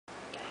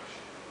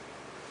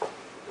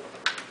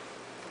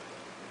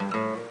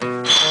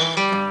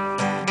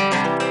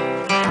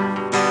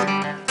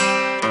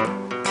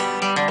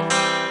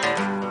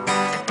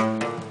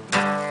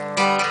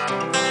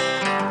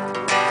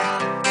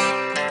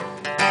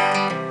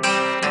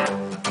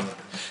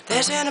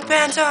Is in a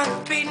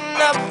Banton, beaten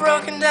up,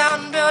 broken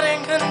down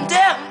building,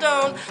 condemned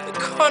on the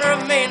corner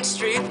of Main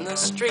Street, and the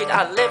street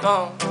I live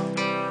on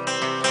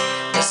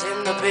is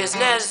in the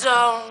business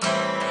zone.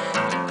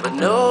 But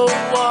no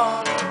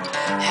one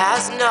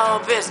has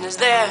no business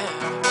there,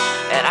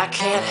 and I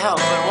can't help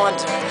but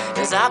wonder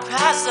as I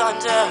pass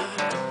under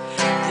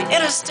the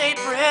interstate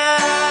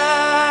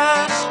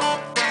bridge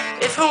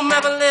if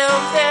whomever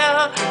lived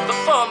there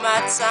before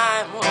my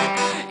time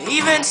would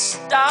even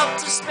stop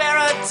to spare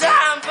a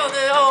dime for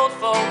the old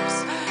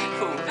folks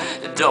who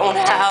don't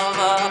have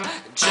a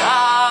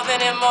job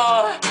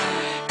anymore,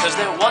 'cause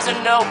there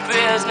wasn't no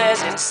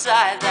business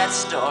inside that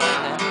store,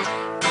 and it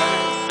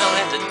fell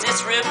into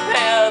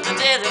disrepair the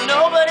day that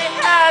nobody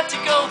had to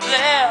go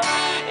there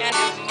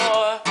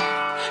anymore,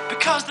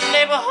 because the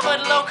neighborhood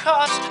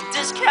low-cost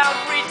discount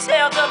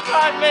retail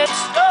department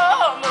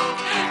store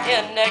moved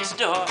in next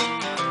door,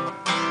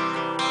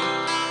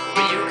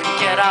 where you can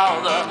get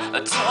all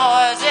the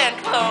toys and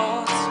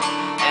clothes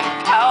and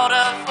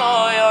powder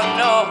for your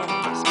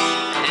nose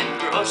and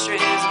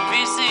groceries and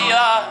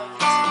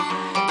VCRs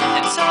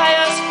and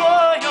tires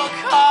for your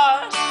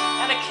cars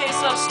and a case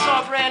of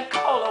store-brand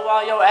cola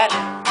while you're at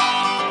it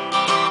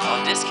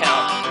on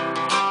discount.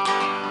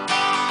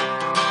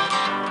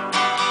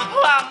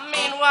 Well,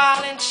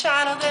 meanwhile in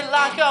China they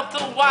lock up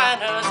the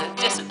whiners and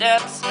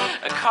dissidents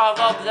and carve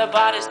up their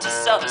bodies to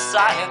sell to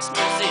science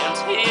museums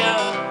here,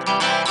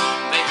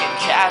 making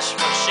cash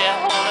for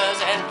shareholders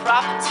and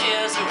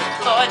profiteers who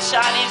employ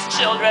Chinese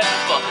children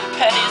for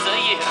pennies a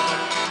year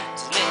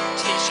to knit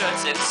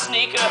t-shirts and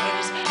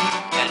sneakers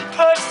and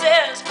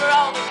purses for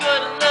all the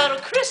good little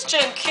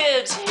Christian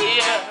kids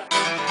here.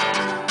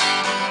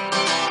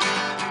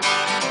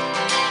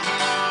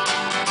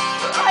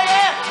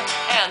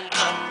 And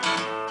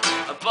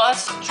the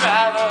bus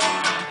driver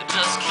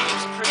just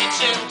keeps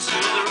preaching to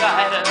the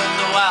riders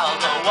while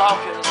the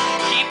walkers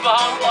keep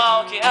on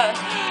walking.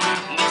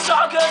 The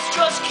talkers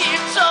just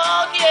keep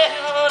talking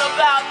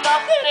about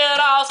nothing at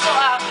all, so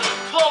I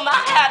pull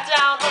my hat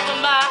down over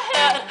my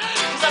head,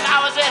 'cause I'm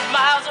hours and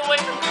miles away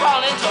from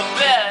crawling to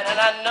bed, and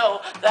I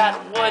know that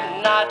would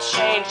not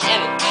change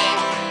anything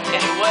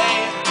anyway,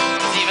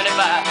 'cause even if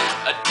I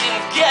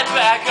didn't get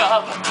back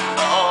up,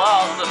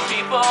 all the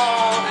people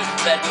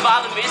that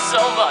bother me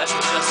so much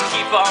will just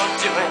keep on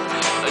doing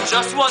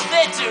just what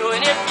they do,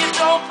 and if you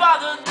don't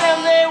bother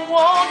them, they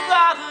won't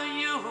bother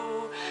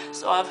you.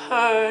 So I've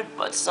heard,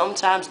 but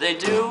sometimes they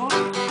do.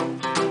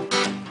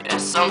 Yeah,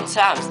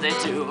 sometimes they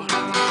do.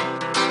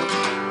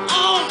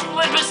 Ooh,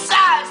 and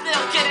besides,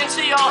 they'll get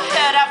into your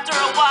head after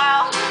a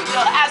while.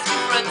 They'll ask you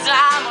for a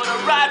dime or to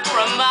ride for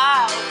a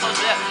mile, 'cause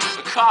their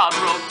car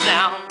broke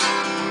down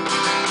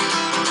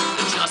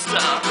just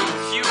a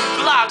few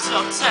blocks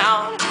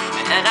uptown.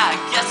 And I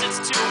guess it's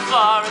too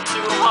far and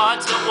too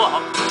hard to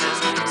walk, but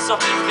there's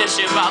something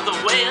fishy about the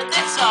way that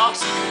they talk,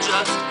 so you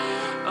just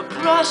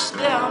brush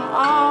them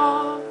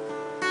off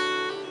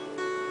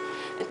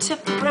and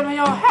tip the brim of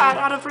your hat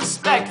out of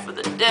respect for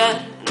the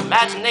dead, and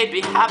imagine they'd be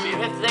happier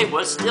if they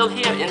were still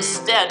here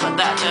instead, but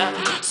that they're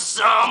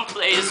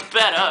someplace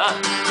better,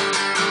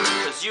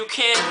 'cause you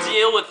can't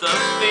deal with the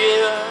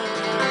fear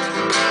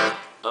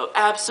of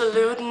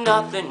absolute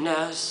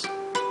nothingness.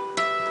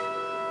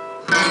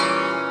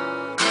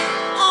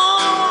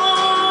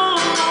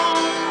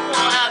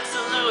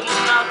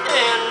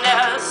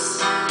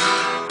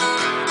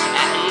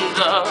 And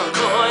the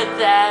void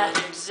that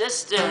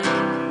existed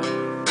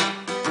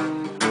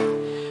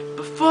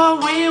before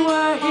we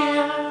were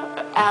here,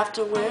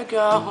 after we're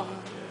gone.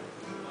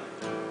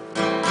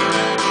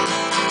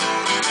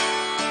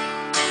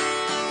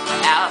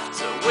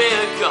 After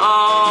we're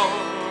gone.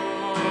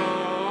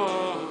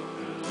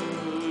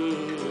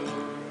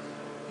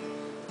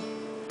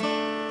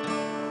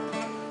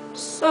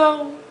 So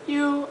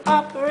you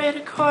operate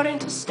according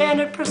to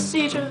standard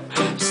procedure.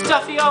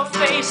 Stuff your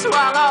face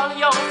while all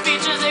your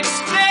features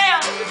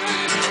expand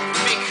and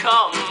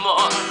become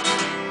more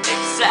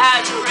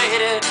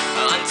exaggerated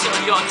until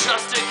you're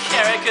just a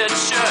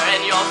caricature,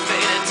 and you're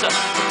fated to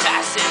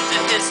pass into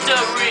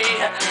history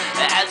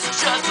as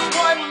just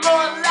one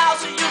more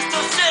louse who used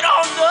to sit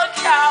on the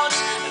couch,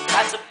 and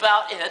that's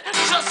about it.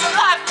 Just a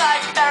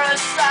lifelike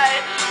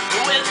parasite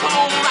with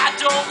whom I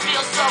don't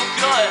feel so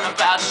good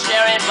about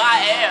sharing my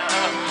air.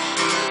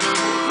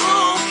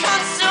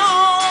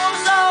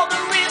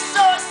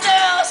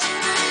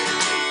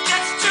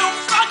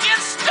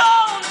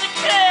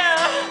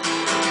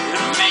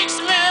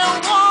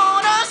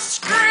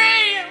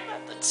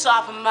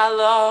 Top of my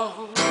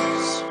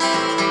lungs.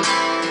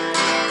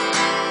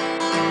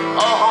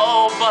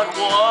 Oh, but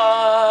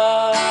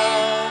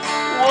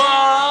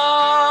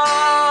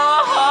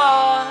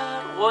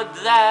what would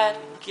that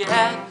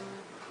get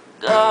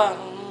done?